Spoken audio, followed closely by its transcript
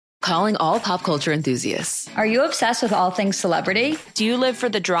Calling all pop culture enthusiasts. Are you obsessed with all things celebrity? Do you live for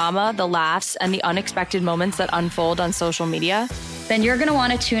the drama, the laughs, and the unexpected moments that unfold on social media? Then you're going to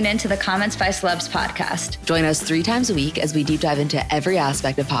want to tune in to the Comments by Celebs podcast. Join us 3 times a week as we deep dive into every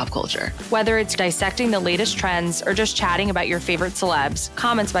aspect of pop culture. Whether it's dissecting the latest trends or just chatting about your favorite celebs,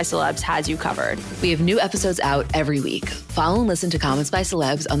 Comments by Celebs has you covered. We have new episodes out every week. Follow and listen to Comments by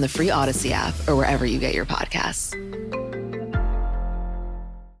Celebs on the free Odyssey app or wherever you get your podcasts.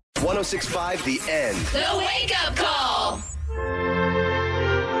 106.5 The End. The Wake Up Call.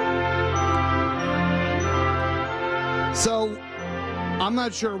 So, I'm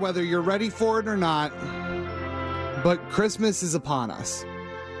not sure whether you're ready for it or not, but Christmas is upon us.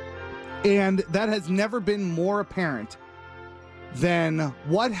 And that has never been more apparent than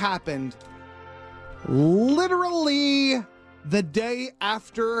what happened literally the day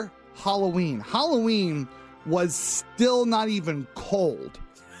after Halloween. Halloween was still not even cold.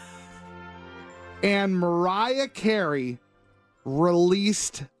 And Mariah Carey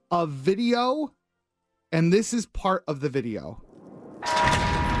released a video, and this is part of the video.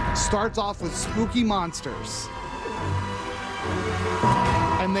 Starts off with spooky monsters.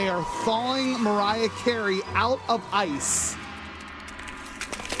 And they are thawing Mariah Carey out of ice.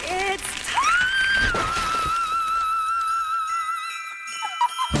 It's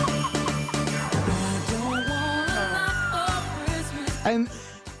And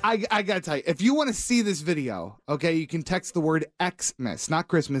I gotta tell you, if you want to see this video, okay, you can text the word Xmas, not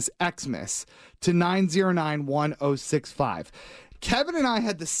Christmas, Xmas, to 909-1065. Kevin and I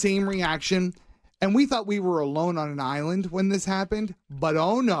had the same reaction, and we thought we were alone on an island when this happened, but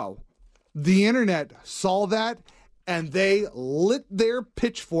oh no, the internet saw that, and they lit their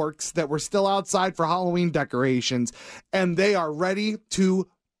pitchforks that were still outside for Halloween decorations, and they are ready to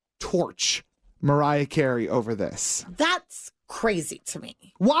torch Mariah Carey over this. That's crazy to me.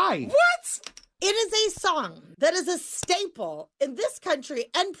 Why? What? It is a song that is a staple in this country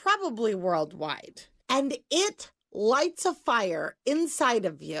and probably worldwide. And it lights a fire inside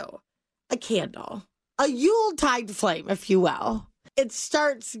of you, a candle, a Yuletide flame, if you will. It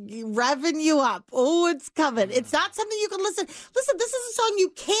starts revving you up. Oh, it's coming. It's not something you can listen. Listen, this is a song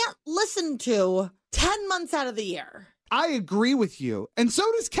you can't listen to 10 months out of the year. I agree with you. And so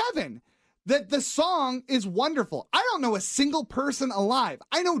does Kevin. That the song is wonderful. I don't know a single person alive.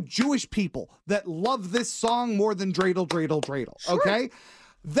 I know Jewish people that love this song more than Dreidel, Dreidel, Dreidel. Sure. Okay?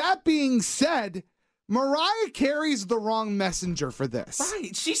 That being said, Mariah Carey's the wrong messenger for this.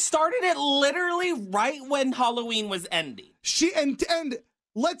 Right. She started it literally right when Halloween was ending. And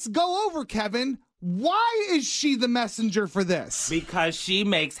let's go over, Kevin. Why is she the messenger for this? Because she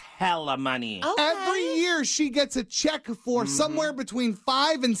makes hella money. Okay. Every year she gets a check for somewhere between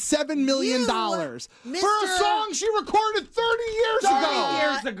 $5 and $7 million for a song she recorded 30 years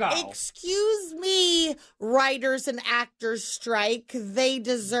ago. Excuse me, writers and actors strike. They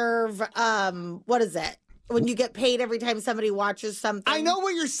deserve, what is it? When you get paid every time somebody watches something. I know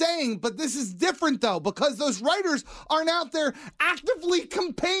what you're saying, but this is different, though, because those writers aren't out there actively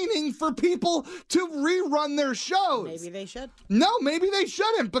campaigning for people to rerun their shows. Maybe they should. No, maybe they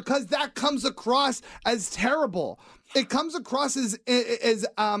shouldn't, because that comes across as terrible. It comes across as here's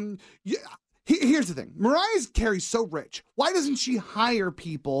the thing. Mariah Carey's so rich. Why doesn't she hire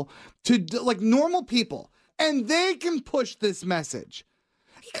people to, like normal people, and they can push this message?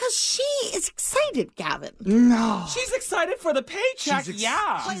 Because she is excited, Gavin. No. She's excited for the paycheck,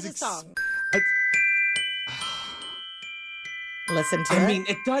 yeah. Play the song. Listen to it. I mean,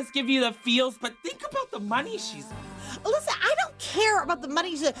 it does give you the feels, but think about the money she's... Listen, I don't care about the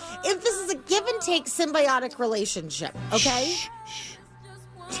money. If this is a give and take symbiotic relationship, okay?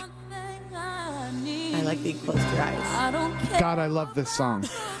 I like being close to your eyes. God, I love this song.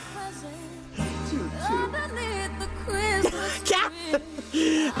 Gavin.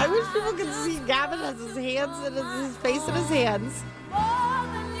 I wish people could see Gavin has his hands and his face in his hands.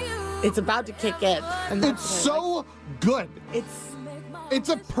 It's about to kick in. It's so good. It's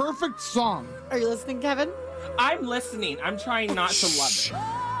a perfect song. Are you listening, Kevin? I'm listening. I'm trying not to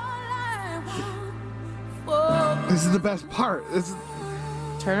love it. This is the best part.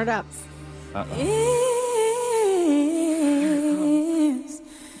 Turn it up.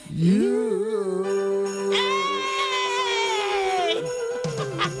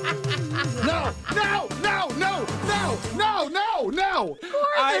 No!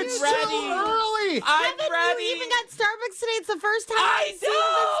 I'm It's ready. too early. I'm Kevin, ready. you even got Starbucks today. It's the first time I I've seen the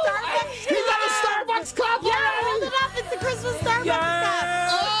Starbucks. He got a Starbucks cup Yeah, already. hold it up. It's the Christmas Starbucks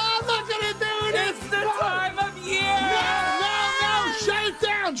cup. Oh, I'm not gonna do this. It's the time of year. No! Shut it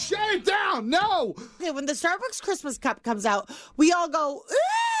down! Shut it down! No! Okay, when the Starbucks Christmas cup comes out, we all go, ooh!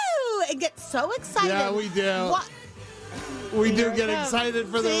 woo, and get so excited. Yeah, we do. What? We Here do it get comes. excited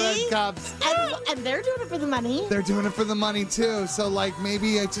for the red See? cups. And they're doing it for the money. They're doing it for the money too. So like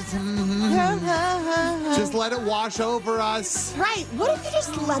maybe I just let it wash over us. Right. What if you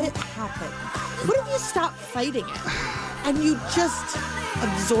just let it happen? What if you stop fighting it and you just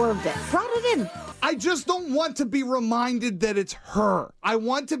absorbed it, brought it in? I just don't want to be reminded that it's her. I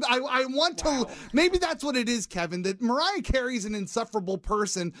want to, maybe that's what it is, Kevin, that Mariah Carey's an insufferable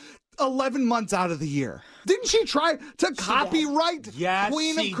person 11 months out of the year. Didn't she try to copyright Yes,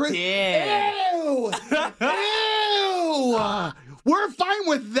 Queen she of Christmas? did. Ew! Ew! We're fine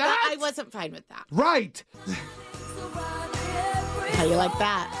with that? I wasn't fine with that. Right. How you like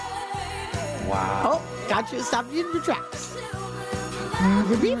that? Wow. Oh, got you to stop you in your tracks.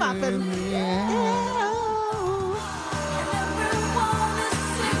 You're bebopping.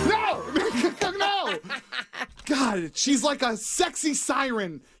 No! No! God, she's like a sexy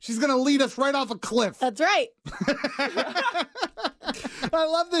siren. She's going to lead us right off a cliff. That's right. I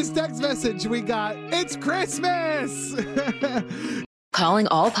love this text message we got. It's Christmas! Calling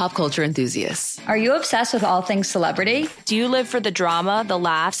all pop culture enthusiasts. Are you obsessed with all things celebrity? Do you live for the drama, the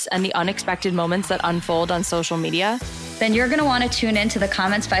laughs, and the unexpected moments that unfold on social media? Then you're going to want to tune in to the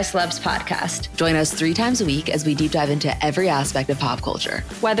Comments by Celebs podcast. Join us 3 times a week as we deep dive into every aspect of pop culture.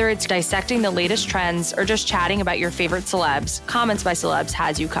 Whether it's dissecting the latest trends or just chatting about your favorite celebs, Comments by Celebs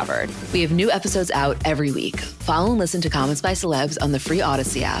has you covered. We have new episodes out every week. Follow and listen to Comments by Celebs on the free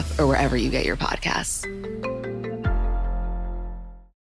Odyssey app or wherever you get your podcasts.